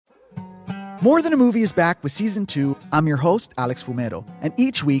More Than a Movie is back with Season 2. I'm your host, Alex Fumero, and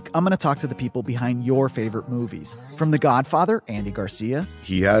each week I'm going to talk to the people behind your favorite movies. From The Godfather, Andy Garcia.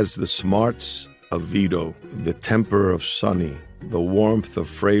 He has the smarts of Vito, the temper of Sonny, the warmth of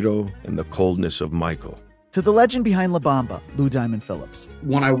Fredo, and the coldness of Michael. To the legend behind La Bamba, Lou Diamond Phillips.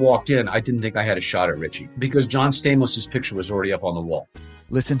 When I walked in, I didn't think I had a shot at Richie because John Stamos' picture was already up on the wall.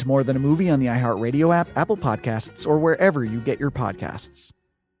 Listen to More Than a Movie on the iHeartRadio app, Apple Podcasts, or wherever you get your podcasts.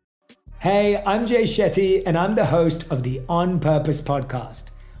 Hey, I'm Jay Shetty, and I'm the host of the On Purpose podcast.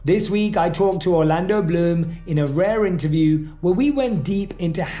 This week, I talked to Orlando Bloom in a rare interview where we went deep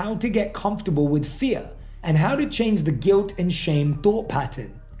into how to get comfortable with fear and how to change the guilt and shame thought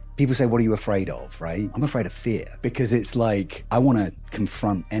pattern. People say, what are you afraid of, right? I'm afraid of fear because it's like I want to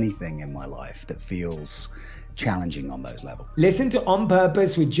confront anything in my life that feels challenging on those levels. Listen to On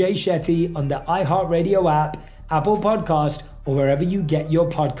Purpose with Jay Shetty on the iHeartRadio app, Apple Podcast, or wherever you get your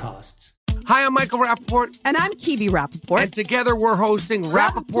podcasts. Hi, I'm Michael Rappaport. And I'm Kibi Rappaport. And together we're hosting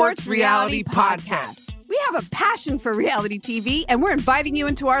Rappaport's Reality Podcast. We have a passion for reality TV, and we're inviting you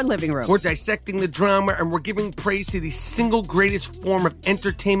into our living room. We're dissecting the drama, and we're giving praise to the single greatest form of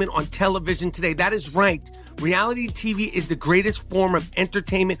entertainment on television today. That is right. Reality TV is the greatest form of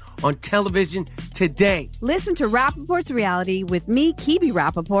entertainment on television today. Listen to Rappaport's Reality with me, Kibi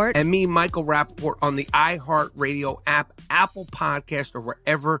Rappaport. And me, Michael Rappaport, on the iHeartRadio app, Apple Podcast, or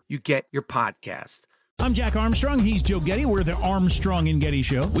wherever you get your podcast. I'm Jack Armstrong. He's Joe Getty. We're the Armstrong and Getty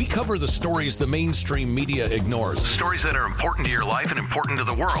Show. We cover the stories the mainstream media ignores. Stories that are important to your life and important to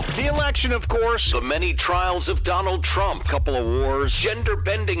the world. The election, of course. The many trials of Donald Trump. Couple of wars.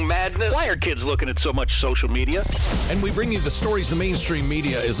 Gender-bending madness. Why are kids looking at so much social media? And we bring you the stories the mainstream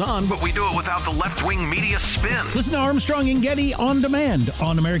media is on. But we do it without the left-wing media spin. Listen to Armstrong and Getty on demand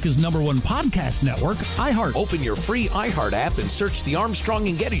on America's #1 podcast network, iHeart. Open your free iHeart app and search The Armstrong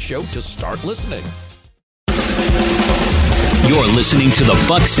and Getty Show to start listening. You're listening to the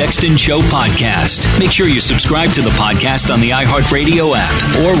Buck Sexton Show podcast. Make sure you subscribe to the podcast on the iHeartRadio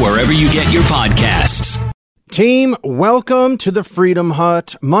app or wherever you get your podcasts. Team, welcome to the Freedom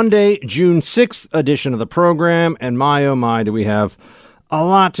Hut, Monday, June 6th edition of the program. And my, oh my, do we have a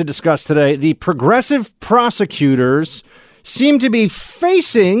lot to discuss today. The progressive prosecutors seem to be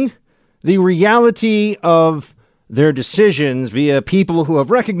facing the reality of their decisions via people who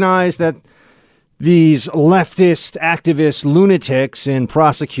have recognized that these leftist activist lunatics in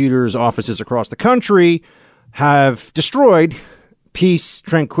prosecutors' offices across the country have destroyed peace,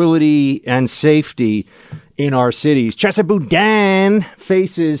 tranquility, and safety in our cities. Chesa Boudin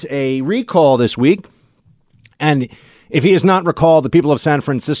faces a recall this week. And if he is not recalled, the people of San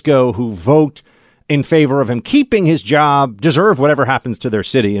Francisco who vote in favor of him keeping his job deserve whatever happens to their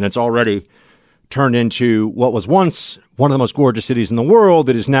city. And it's already turned into what was once one of the most gorgeous cities in the world.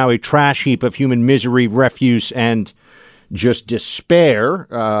 It is now a trash heap of human misery, refuse, and just despair,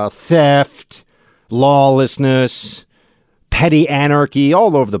 theft, lawlessness, petty anarchy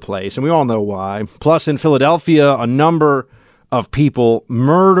all over the place. And we all know why. Plus, in Philadelphia, a number of people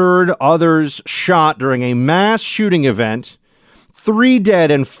murdered, others shot during a mass shooting event. 3 dead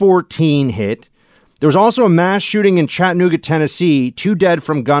and 14 hit. There was also a mass shooting in Chattanooga, Tennessee. 2 dead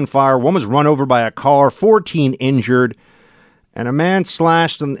from gunfire. 1 was run over by a car. 14 injured. And a man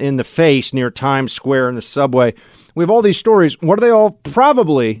slashed in the face near Times Square in the subway. We have all these stories. What do they all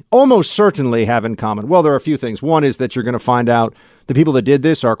probably, almost certainly have in common? Well, there are a few things. One is that you're going to find out the people that did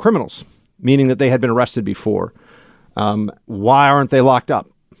this are criminals, meaning that they had been arrested before. Why aren't they locked up?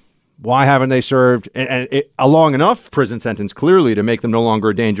 Why haven't they served a long enough prison sentence, clearly, to make them no longer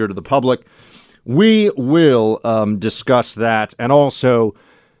a danger to the public? We will discuss that, and also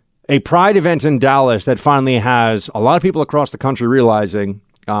a pride event in Dallas that finally has a lot of people across the country realizing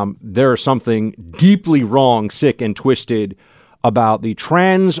there is something deeply wrong, sick, and twisted about the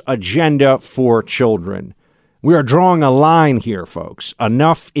trans agenda for children. We are drawing a line here, folks.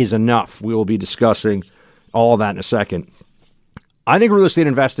 Enough is enough. We will be discussing all that in a second. I think real estate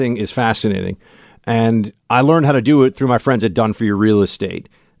investing is fascinating, and I learned how to do it through my friends at Done For Your Real Estate.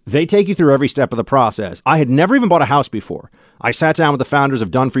 They take you through every step of the process. I had never even bought a house before. I sat down with the founders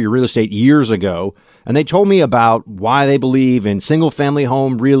of Done For Your Real Estate years ago, and they told me about why they believe in single-family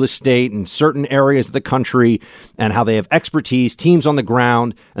home real estate in certain areas of the country and how they have expertise, teams on the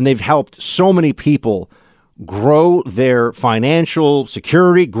ground, and they've helped so many people grow their financial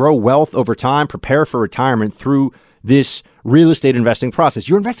security, grow wealth over time, prepare for retirement through this real estate investing process.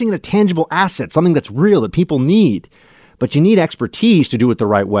 You're investing in a tangible asset, something that's real, that people need. But you need expertise to do it the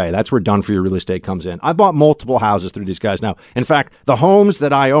right way. That's where Done For Your Real Estate comes in. I bought multiple houses through these guys now. In fact, the homes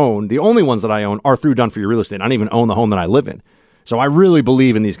that I own, the only ones that I own, are through Done For Your Real Estate. I don't even own the home that I live in. So I really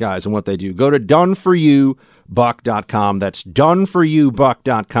believe in these guys and what they do. Go to doneforyoubuck.com. That's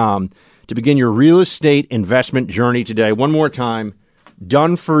doneforyoubuck.com to begin your real estate investment journey today. One more time,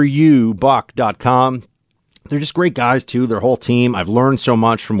 doneforyoubuck.com. They're just great guys, too, their whole team. I've learned so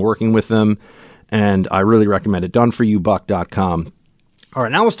much from working with them, and I really recommend it, doneforyoubuck.com. All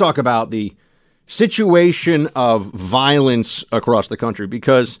right, now let's talk about the situation of violence across the country,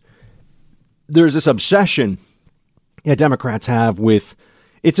 because there's this obsession that Democrats have with,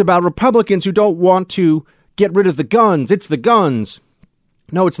 it's about Republicans who don't want to get rid of the guns. It's the guns.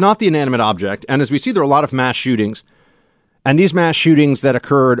 No, it's not the inanimate object. And as we see, there are a lot of mass shootings. And these mass shootings that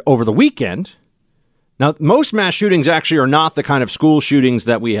occurred over the weekend. Now, most mass shootings actually are not the kind of school shootings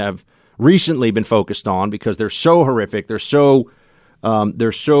that we have recently been focused on, because they're so horrific. They're so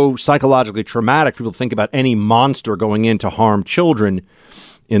psychologically traumatic. People think about any monster going in to harm children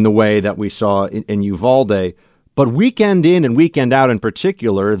in the way that we saw in Uvalde. But weekend in and weekend out in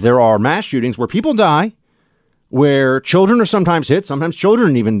particular, there are mass shootings where people die, where children are sometimes hit, sometimes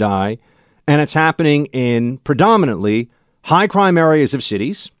children even die, and it's happening in predominantly high crime areas of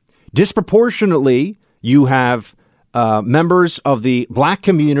cities. Disproportionately, you have members of the black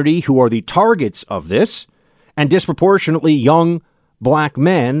community who are the targets of this, and disproportionately young black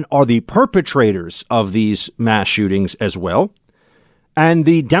men are the perpetrators of these mass shootings as well. And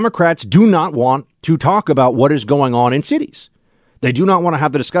the Democrats do not want to talk about what is going on in cities. They do not want to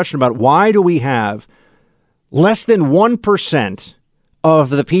have the discussion about why do we have less than 1% of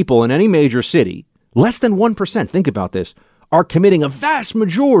the people in any major city, less than 1%, think about this, are committing a vast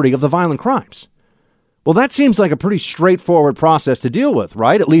majority of the violent crimes. Well, that seems like a pretty straightforward process to deal with,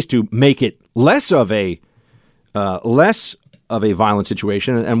 right? At least to make it less of a violent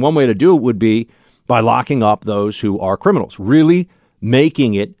situation. And one way to do it would be by locking up those who are criminals, really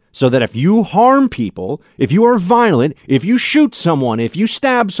making it so that if you harm people, if you are violent, if you shoot someone, if you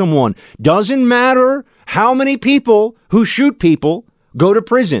stab someone, doesn't matter how many people who shoot people go to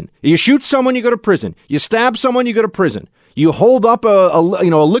prison. You shoot someone, you go to prison. You stab someone, you go to prison. You hold up a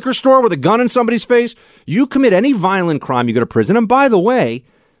liquor store with a gun in somebody's face. You commit any violent crime, you go to prison. And by the way,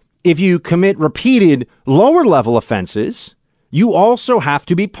 if you commit repeated lower level offenses, you also have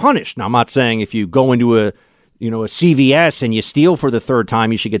to be punished. Now, I'm not saying if you go into a CVS and you steal for the third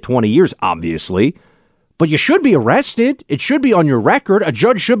time, you should get 20 years, obviously. But you should be arrested. It should be on your record. A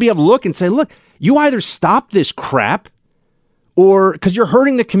judge should be able to look and say, look, you either stop this crap or because you're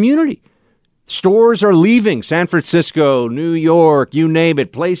hurting the community. Stores are leaving. San Francisco, New York, you name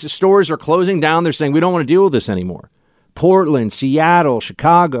it. Stores are closing down. They're saying we don't want to deal with this anymore. Portland, Seattle,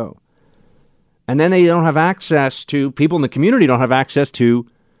 Chicago. And then they don't have access to, people in the community don't have access to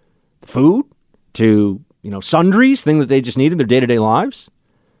food, to sundries, things that they just need in their day-to-day lives.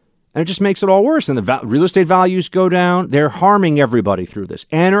 And it just makes it all worse. And the real estate values go down. They're harming everybody through this.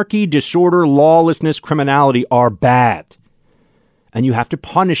 Anarchy, disorder, lawlessness, criminality are bad. And you have to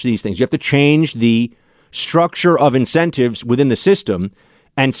punish these things. You have to change the structure of incentives within the system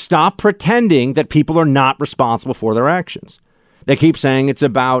and stop pretending that people are not responsible for their actions. They keep saying it's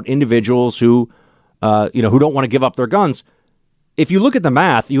about individuals who don't want to give up their guns. If you look at the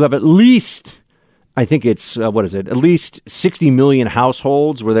math, you have at least, I think it's, at least 60 million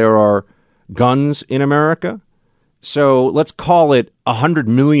households where there are guns in America. So let's call it 100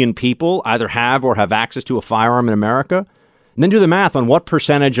 million people either have or have access to a firearm in America. And then do the math on what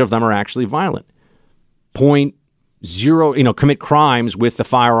percentage of them are actually violent. 0.0, commit crimes with the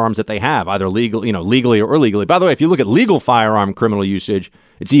firearms that they have, either legally or illegally. By the way, if you look at legal firearm criminal usage,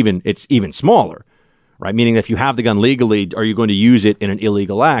 it's even smaller, right? Meaning that if you have the gun legally, are you going to use it in an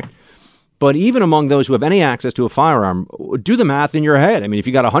illegal act? But even among those who have any access to a firearm, do the math in your head. I mean, if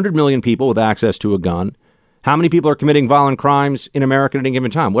you got 100 million people with access to a gun, how many people are committing violent crimes in America at any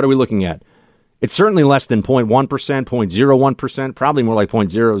given time? What are we looking at? It's certainly less than 0.1%, 0.01%, probably more like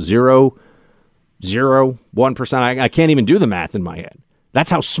 0.0001%. I can't even do the math in my head. That's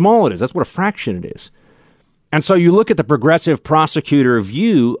how small it is. That's what a fraction it is. And so you look at the progressive prosecutor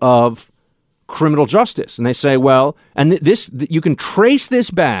view of criminal justice, and they say, well, and you can trace this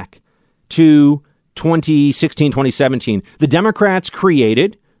back to 2016, 2017. The Democrats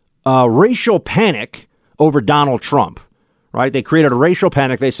created racial panic over Donald Trump. Right? They created a racial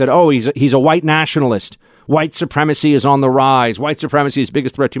panic. They said, oh, he's a white nationalist. White supremacy is on the rise. White supremacy is the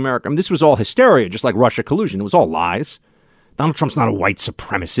biggest threat to America. I mean, this was all hysteria, just like Russia collusion. It was all lies. Donald Trump's not a white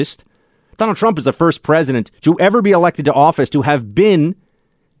supremacist. Donald Trump is the first president to ever be elected to office to have been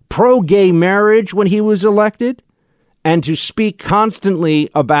pro-gay marriage when he was elected and to speak constantly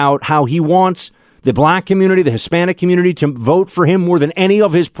about how he wants the black community, the Hispanic community to vote for him more than any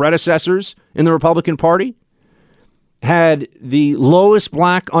of his predecessors in the Republican Party. had the lowest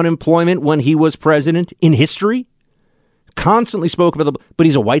black unemployment when he was president in history. Constantly spoke about but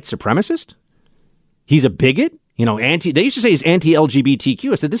he's a white supremacist. He's a bigot. You know, they used to say he's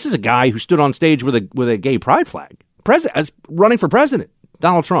anti-LGBTQ. I said, this is a guy who stood on stage with a gay pride flag, as running for president,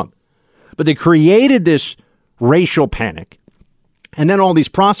 Donald Trump. But they created this racial panic. And then all these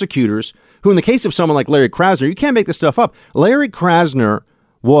prosecutors, who in the case of someone like Larry Krasner, you can't make this stuff up. Larry Krasner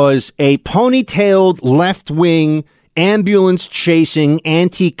was a ponytailed left-wing ambulance-chasing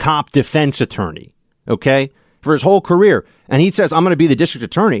anti-cop defense attorney, okay, for his whole career. And he says, I'm going to be the district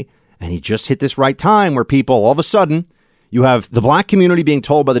attorney. And he just hit this right time where people, all of a sudden, you have the black community being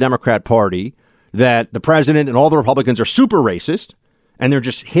told by the Democrat Party that the president and all the Republicans are super racist. And they're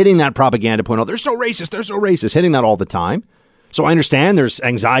just hitting that propaganda point. Oh, they're so racist, hitting that all the time. So I understand there's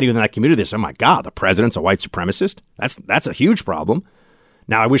anxiety within that community. They say, oh, my God, the president's a white supremacist. That's a huge problem.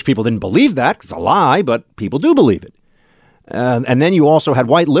 Now, I wish people didn't believe that. It's a lie, but people do believe it. And then you also had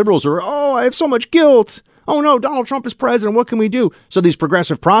white liberals who are, oh, I have so much guilt. Oh, no, Donald Trump is president. What can we do? So these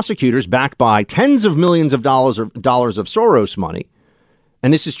progressive prosecutors, backed by tens of millions of dollars of Soros money.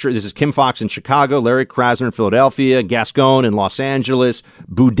 And this is true. This is Kim Foxx in Chicago, Larry Krasner in Philadelphia, Gascon in Los Angeles,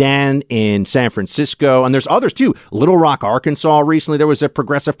 Boudin in San Francisco. And there's others, too. Little Rock, Arkansas. Recently, there was a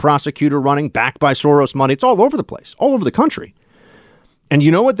progressive prosecutor running, backed by Soros money. It's all over the place, all over the country. And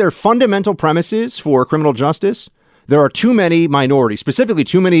you know what their fundamental premise is for criminal justice? There are too many minorities, specifically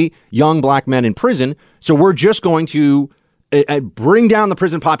too many young black men in prison. So we're just going to bring down the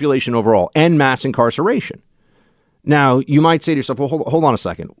prison population overall, end mass incarceration. Now, you might say to yourself, well, hold on a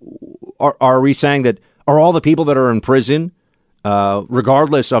second. Are we saying that are all the people that are in prison,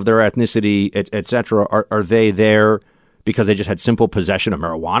 regardless of their ethnicity, et cetera, are they there because they just had simple possession of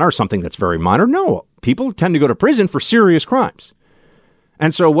marijuana or something that's very minor? No, people tend to go to prison for serious crimes.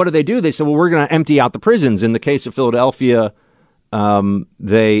 And so what do? They said, well, we're going to empty out the prisons. In the case of Philadelphia, I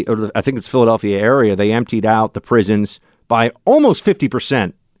think it's Philadelphia area, they emptied out the prisons by almost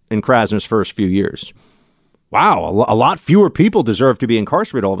 50% in Krasner's first few years. Wow, a lot fewer people deserve to be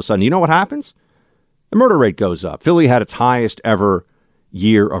incarcerated all of a sudden. You know what happens? The murder rate goes up. Philly had its highest ever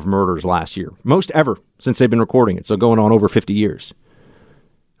year of murders last year. Most ever since they've been recording it. So going on over 50 years.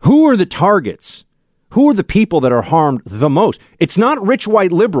 Who are the targets? Who are the people that are harmed the most? It's not rich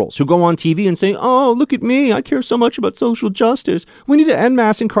white liberals who go on TV and say, oh, look at me. I care so much about social justice. We need to end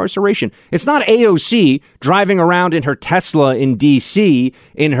mass incarceration. It's not AOC driving around in her Tesla in D.C.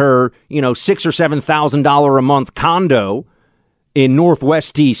 in her, $6,000 or $7,000 a month condo in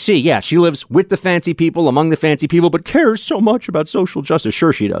Northwest D.C. Yeah, she lives with the fancy people, among the fancy people, but cares so much about social justice.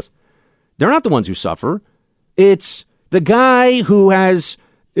 Sure, she does. They're not the ones who suffer. It's the guy who has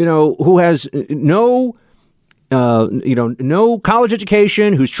no college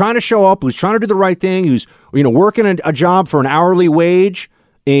education, who's trying to show up, who's trying to do the right thing, who's, working a job for an hourly wage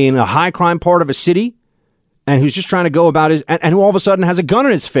in a high crime part of a city, and who's just trying to go about and who all of a sudden has a gun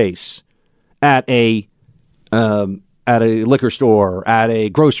in his face at a liquor store, at a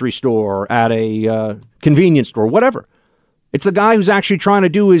grocery store, at a convenience store, whatever. It's the guy who's actually trying to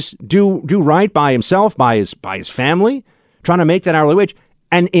do right by himself, by his family, trying to make that hourly wage.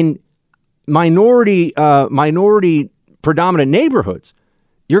 And in minority predominant neighborhoods,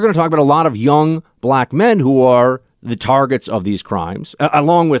 you're going to talk about a lot of young black men who are the targets of these crimes,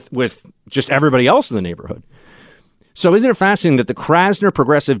 along with just everybody else in the neighborhood. So isn't it fascinating that the Krasner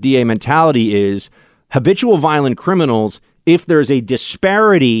progressive DA mentality is habitual violent criminals, if there's a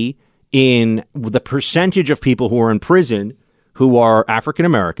disparity in the percentage of people who are in prison who are African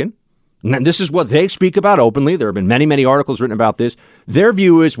American. And this is what they speak about openly. There have been many, many articles written about this. Their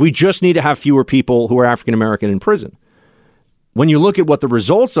view is we just need to have fewer people who are African American in prison. When you look at what the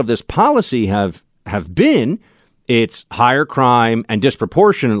results of this policy have been, it's higher crime and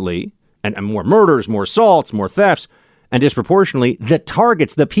disproportionately, and more murders, more assaults, more thefts, and disproportionately, the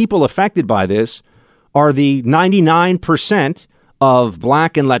targets, the people affected by this are the 99% of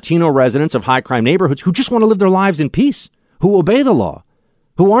black and Latino residents of high crime neighborhoods who just want to live their lives in peace, who obey the law.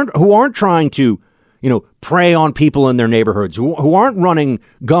 Who aren't trying to, prey on people in their neighborhoods, who aren't running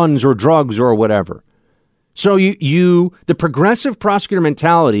guns or drugs or whatever. So the progressive prosecutor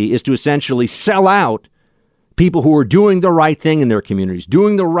mentality is to essentially sell out people who are doing the right thing in their communities,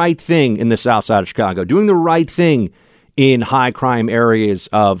 doing the right thing in the South Side of Chicago, doing the right thing in high crime areas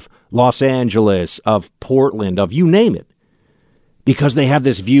of Los Angeles, of Portland, of you name it, because they have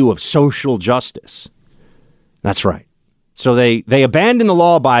this view of social justice. That's right. So they abandon the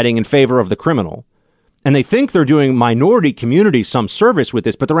law-abiding in favor of the criminal, and they think they're doing minority communities some service with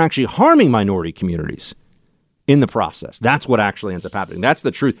this, but they're actually harming minority communities in the process. That's what actually ends up happening. That's the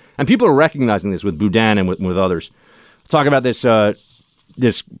truth. And people are recognizing this with Boudin and with others. talk about this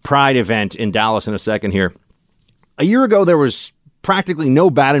this Pride event in Dallas in a second here. A year ago, there was practically no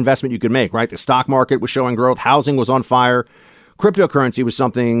bad investment you could make, right? The stock market was showing growth. Housing was on fire. Cryptocurrency was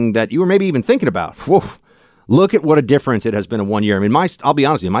something that you were maybe even thinking about. Whoa. Look at what a difference it has been in 1 year. I mean, I'll be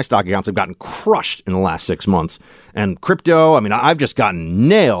honest with you, my stock accounts have gotten crushed in the last 6 months. And crypto, I mean, I've just gotten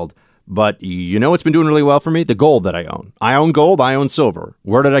nailed. But you know what's been doing really well for me? The gold that I own. I own gold. I own silver.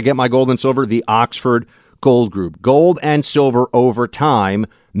 Where did I get my gold and silver? The Oxford Gold Group. Gold and silver over time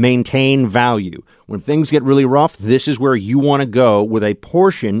maintain value. When things get really rough, this is where you want to go with a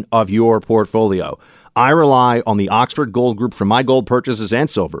portion of your portfolio. I rely on the Oxford Gold Group for my gold purchases and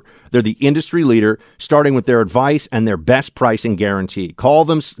silver. They're the industry leader, starting with their advice and their best pricing guarantee. Call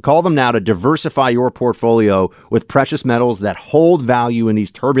them now to diversify your portfolio with precious metals that hold value in these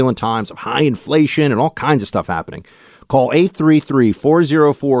turbulent times of high inflation and all kinds of stuff happening. Call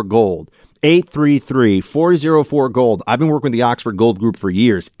 833-404-GOLD. 833-404-GOLD. I've been working with the Oxford Gold Group for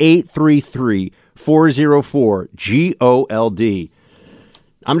years. 833-404-GOLD.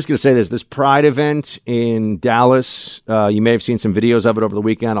 I'm just going to say this Pride event in Dallas, you may have seen some videos of it over the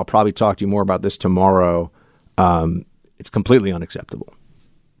weekend. I'll probably talk to you more about this tomorrow. It's completely unacceptable.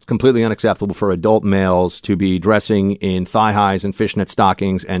 It's completely unacceptable for adult males to be dressing in thigh highs and fishnet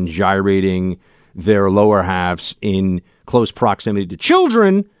stockings and gyrating their lower halves in close proximity to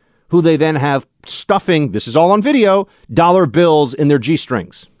children who they then have stuffing, this is all on video, dollar bills in their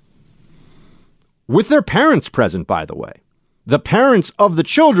G-strings. With their parents present, by the way. The parents of the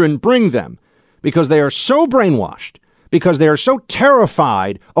children bring them because they are so brainwashed, because they are so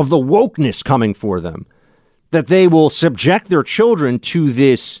terrified of the wokeness coming for them, that they will subject their children to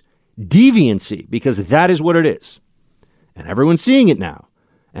this deviancy, because that is what it is. And everyone's seeing it now.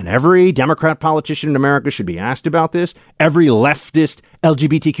 And every Democrat politician in America should be asked about this. Every leftist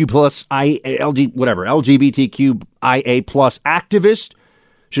LGBTQIA plus activist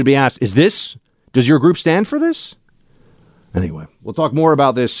should be asked, does your group stand for this? Anyway, we'll talk more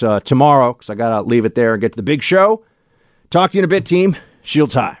about this tomorrow, because I got to leave it there and get to the big show. Talk to you in a bit, team.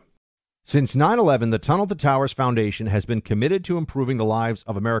 Shields high. Since 9/11, the Tunnel to Towers Foundation has been committed to improving the lives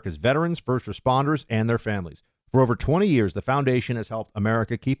of America's veterans, first responders, and their families. For over 20 years, the foundation has helped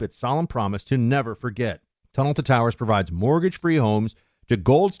America keep its solemn promise to never forget. Tunnel to Towers provides mortgage-free homes to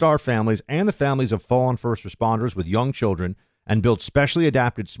Gold Star families and the families of fallen first responders with young children, and builds specially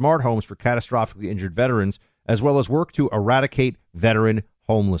adapted smart homes for catastrophically injured veterans, as well as work to eradicate veteran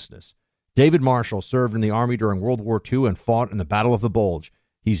homelessness. David Marshall served in the Army during World War II and fought in the Battle of the Bulge.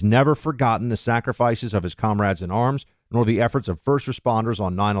 He's never forgotten the sacrifices of his comrades in arms, nor the efforts of first responders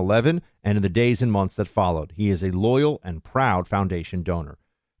on 9/11 and in the days and months that followed. He is a loyal and proud foundation donor.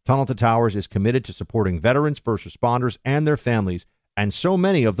 Tunnel to Towers is committed to supporting veterans, first responders, and their families, and so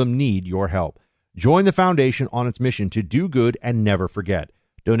many of them need your help. Join the foundation on its mission to do good and never forget.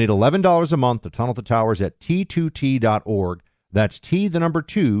 Donate $11 a month to Tunnel to Towers at T2T.org. That's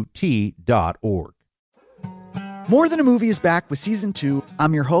T2T.org. More Than a Movie is back with Season 2.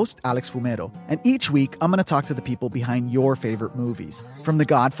 I'm your host, Alex Fumero, and each week I'm going to talk to the people behind your favorite movies. From The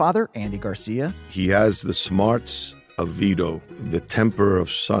Godfather, Andy Garcia. He has the smarts of Vito, the temper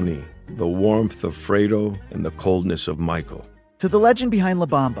of Sonny, the warmth of Fredo, and the coldness of Michael. To the legend behind La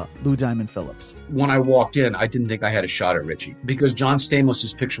Bamba, Lou Diamond Phillips. When I walked in, I didn't think I had a shot at Richie because John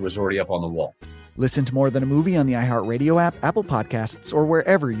Stamos' picture was already up on the wall. Listen to More Than a Movie on the iHeartRadio app, Apple Podcasts, or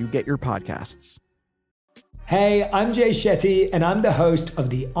wherever you get your podcasts. Hey, I'm Jay Shetty, and I'm the host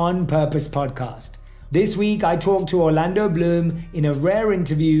of the On Purpose podcast. This week, I talked to Orlando Bloom in a rare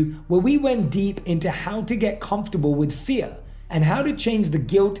interview where we went deep into how to get comfortable with fear and how to change the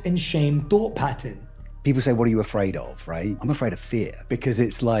guilt and shame thought pattern. People say, what are you afraid of, right? I'm afraid of fear, because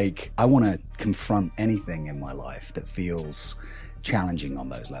it's like I want to confront anything in my life that feels challenging on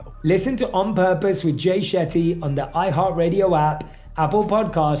those levels. Listen to On Purpose with Jay Shetty on the iHeartRadio app, Apple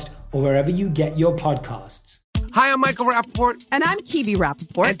Podcast, or wherever you get your podcasts. Hi, I'm Michael Rappaport. And I'm Kibi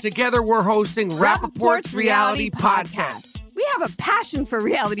Rappaport. And together we're hosting Rappaport's Reality Podcast. We have a passion for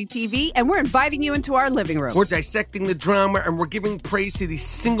reality TV, and we're inviting you into our living room. We're dissecting the drama, and we're giving praise to the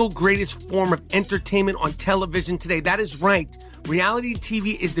single greatest form of entertainment on television today. That is right. Reality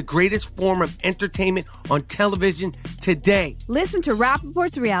TV is the greatest form of entertainment on television today. Listen to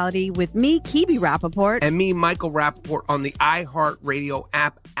Rappaport's Reality with me, Kibi Rappaport. And me, Michael Rappaport, on the iHeartRadio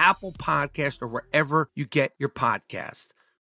app, Apple Podcast, or wherever you get your podcast.